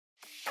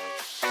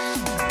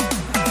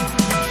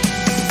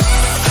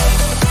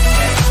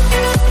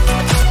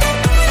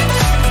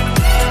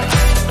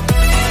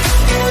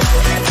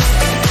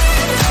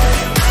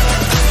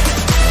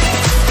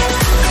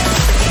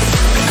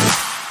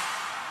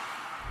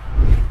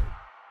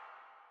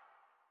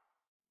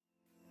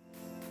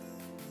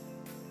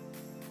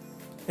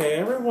Hey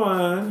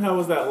everyone, how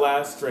was that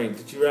last drink?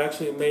 Did you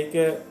actually make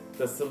it?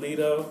 The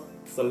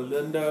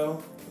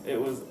Salindo? It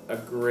was a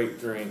great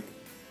drink.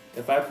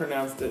 If I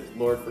pronounced it,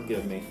 Lord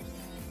forgive me.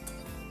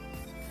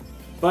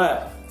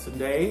 But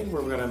today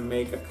we're gonna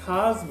make a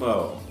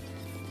Cosmo.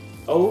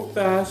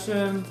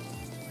 Old-fashioned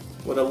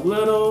with a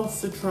little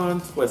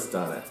citron twist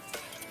on it.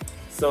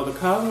 So the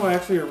Cosmo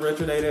actually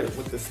originated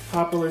with this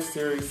popular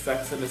series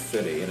Sex and the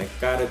City, and it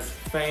got its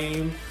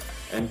fame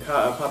and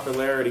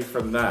popularity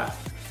from that.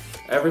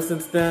 Ever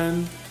since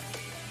then,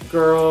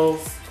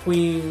 girls,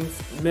 queens,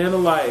 men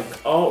alike,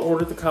 all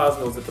ordered the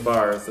Cosmos at the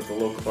bars, at the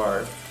local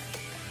bars.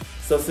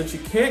 So since you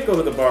can't go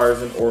to the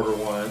bars and order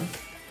one,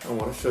 I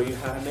want to show you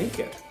how to make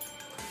it.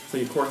 So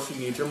of course you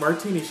need your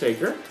Martini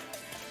shaker.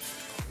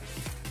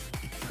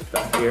 Put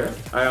that here.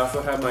 I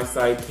also have my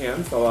side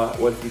cam, so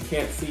what you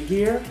can't see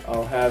here,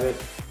 I'll have it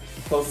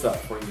close up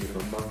for you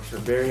amongst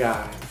your very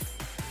eyes.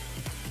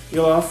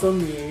 You'll also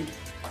need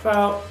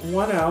about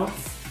 1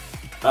 ounce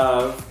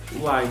of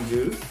lime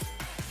juice.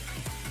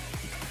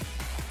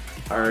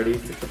 I already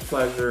took the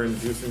pleasure in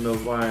juicing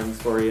those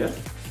limes for you.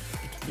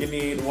 You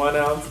need 1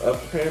 ounce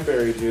of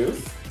cranberry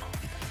juice.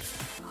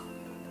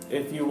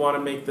 If you want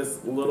to make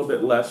this a little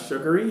bit less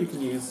sugary, you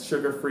can use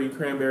sugar-free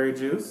cranberry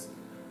juice.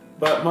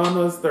 But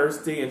Mama's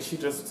thirsty and she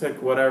just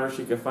took whatever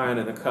she could find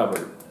in the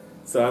cupboard.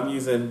 So I'm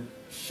using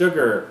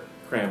sugar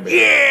cranberry.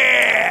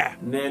 Yeah!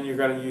 And then you're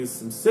going to use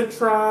some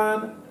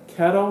Citron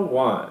Kettle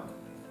One.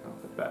 I'll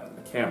put that in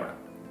the camera.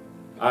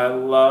 I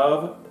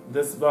love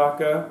this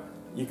vodka.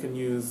 You can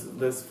use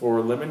this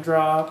for lemon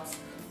drops.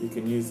 You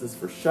can use this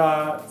for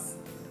shots.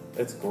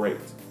 It's great.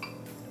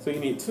 So you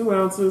need 2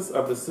 ounces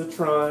of the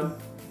Citron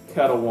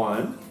Kettle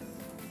One.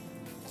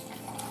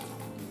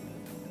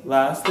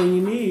 Last thing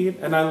you need,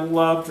 and I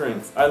love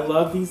drinks. I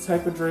love these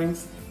type of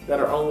drinks that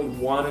are only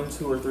 1 and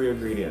 2 or 3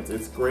 ingredients.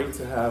 It's great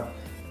to have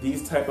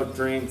these type of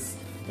drinks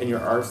in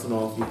your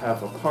arsenal if you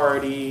have a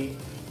party,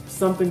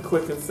 something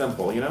quick and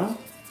simple, you know?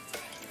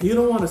 You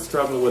don't want to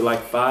struggle with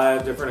like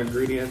 5 different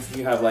ingredients and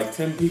you have like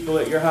 10 people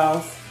at your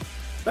house.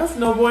 That's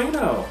no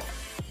bueno.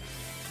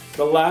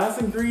 The last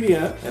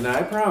ingredient, and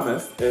I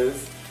promise,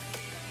 is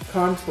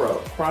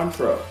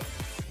Cointreau.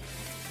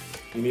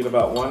 You need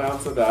about 1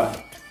 ounce of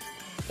that.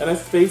 And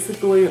it's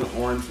basically an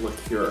orange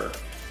liqueur.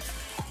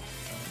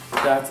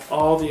 That's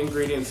all the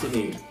ingredients you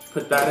need.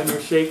 Put that in your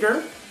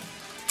shaker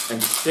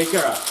and shake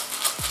her up.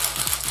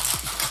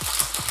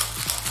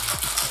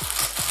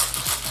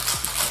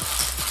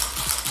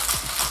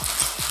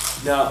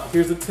 Now,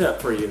 here's a tip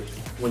for you.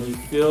 When you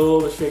feel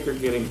the shaker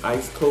getting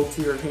ice cold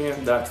to your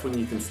hand, that's when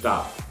you can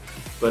stop.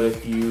 But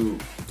if you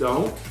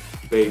don't,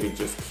 baby,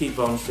 just keep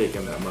on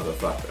shaking that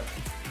motherfucker.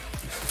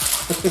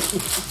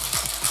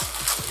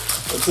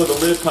 Until the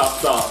lid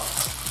pops off.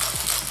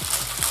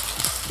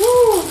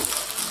 Woo!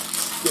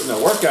 Getting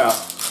a workout.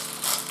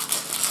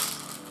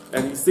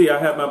 And you see, I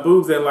have my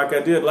boobs in like I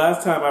did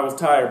last time I was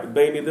tired. But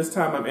baby, this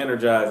time I'm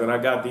energized and I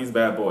got these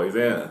bad boys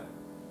in.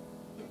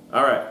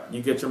 All right,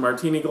 you get your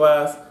martini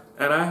glass.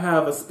 And I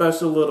have a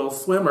special little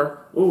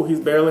swimmer. Ooh, he's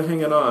barely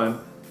hanging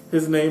on.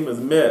 His name is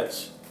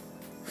Mitch.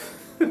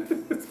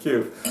 It's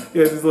cute. He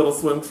has these little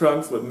swim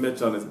trunks with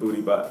Mitch on his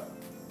booty butt.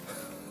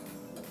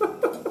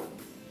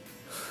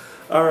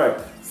 All right,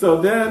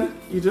 so then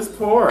you just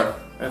pour.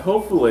 And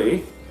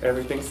hopefully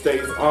everything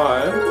stays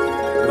on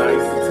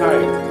nice and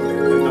tight.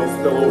 And don't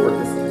spill over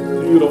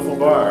this beautiful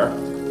bar.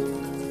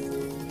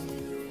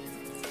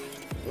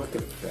 Look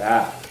at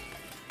that.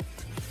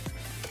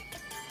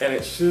 And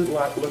it should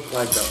look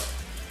like a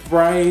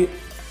bright,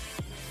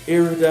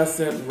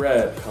 iridescent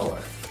red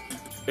color.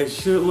 It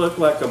should look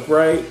like a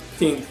bright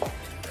pink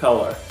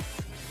color.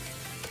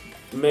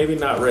 Maybe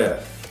not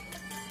red.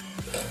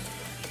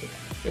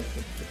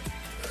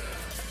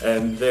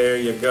 And there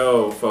you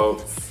go,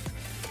 folks.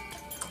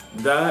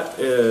 That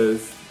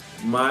is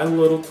my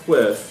little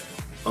twist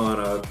on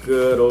a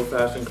good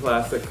old-fashioned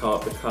classic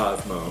called the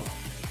Cosmo.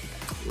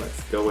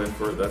 Let's go in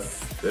for the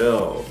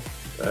spill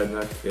and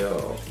the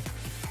kill.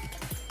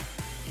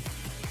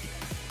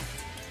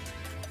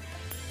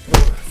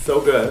 So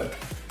good.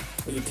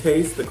 You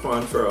taste the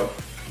Cointreau.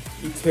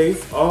 You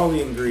taste all the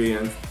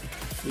ingredients.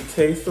 You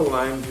taste the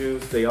lime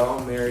juice. They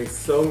all marry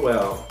so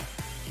well.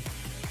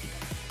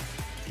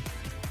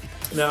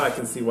 Now I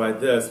can see why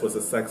this was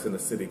a Sex and the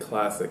City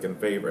classic and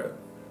favorite.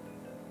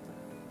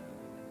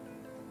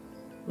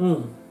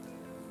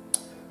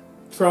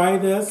 Try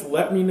this.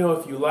 Let me know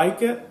if you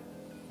like it.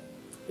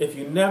 If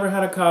you never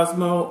had a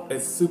Cosmo,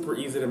 it's super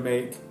easy to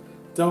make.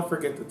 Don't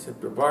forget to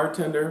tip your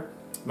bartender.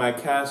 My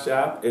Cash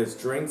App is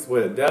Drinks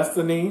with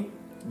Destiny,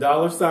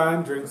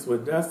 $ Drinks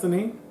with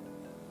Destiny.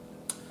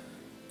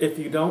 If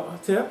you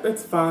don't tip,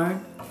 it's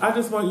fine. I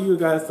just want you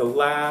guys to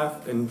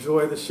laugh,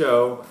 enjoy the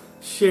show,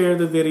 share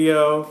the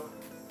video,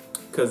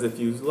 because if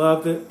you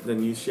loved it,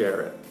 then you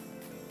share it.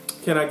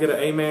 Can I get an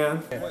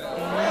amen?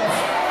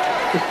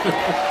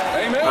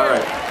 Amen. All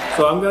right,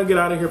 so I'm going to get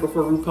out of here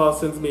before RuPaul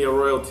sends me a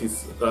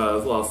royalties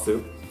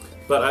lawsuit.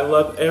 But I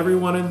love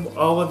everyone and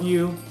all of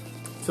you.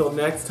 Till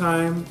next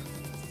time,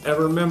 and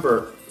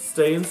remember,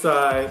 stay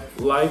inside.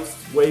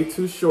 Life's way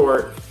too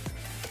short.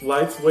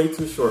 Life's way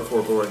too short for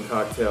a boring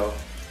cocktail.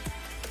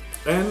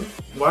 And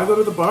why go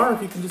to the bar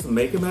if you can just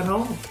make them at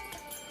home?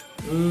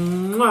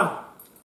 Mwah!